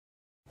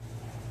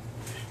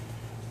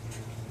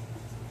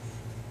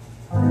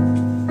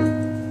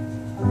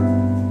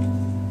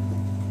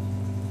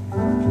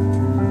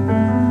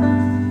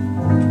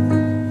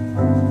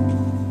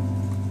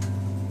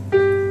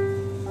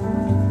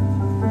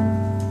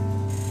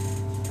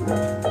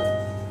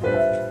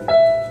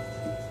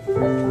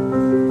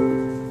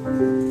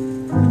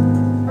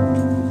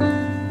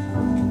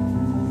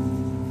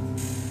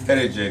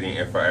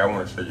F. I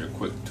want to show you a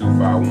quick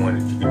 2-5-1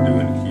 that you can do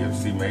in the key of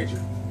C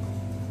major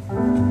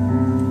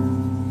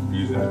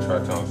using the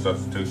tritone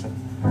substitution.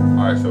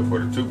 Alright, so for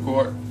the 2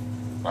 chord,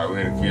 alright, we're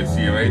in the key of C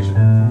major.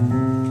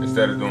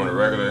 Instead of doing a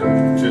regular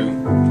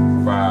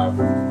 2-5-1,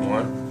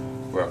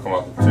 we're going to come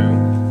off the 2.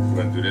 We're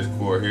going to do this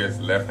chord here. So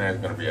the left hand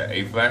is going to be an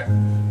A flat.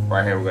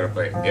 Right hand we're going to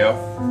play F,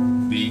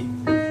 B,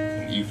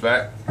 and E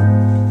flat.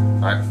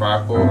 Alright, the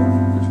 5 chord,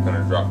 we're just going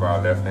to drop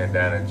our left hand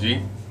down to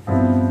G.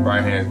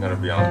 Right hand is going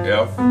to be on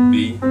F,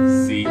 B,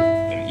 C,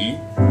 and E.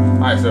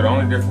 Alright, so the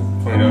only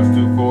difference between those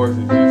 2 chords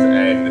is just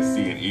adding the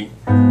C and E.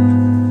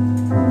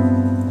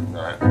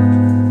 Alright.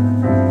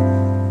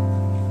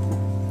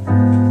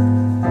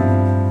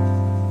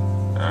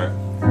 Alright.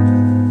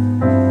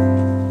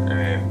 And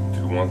then to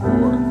the 1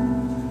 chord,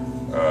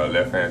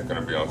 left hand is going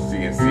to be on C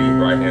and C.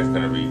 Right hand is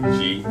going to be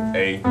G,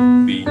 A,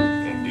 B,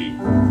 and D.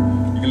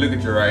 You can look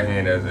at your right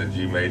hand as a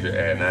G major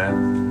add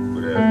 9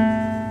 with the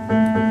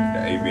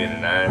A being a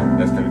 9.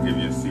 That's going to give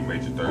you a C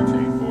major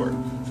 13 chord.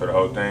 So the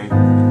whole thing, 2,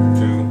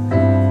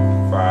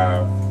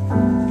 5,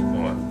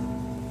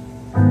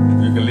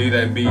 1. You can leave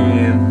that B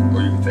in,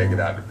 or you can take it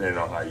out depending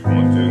on how you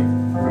want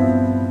to.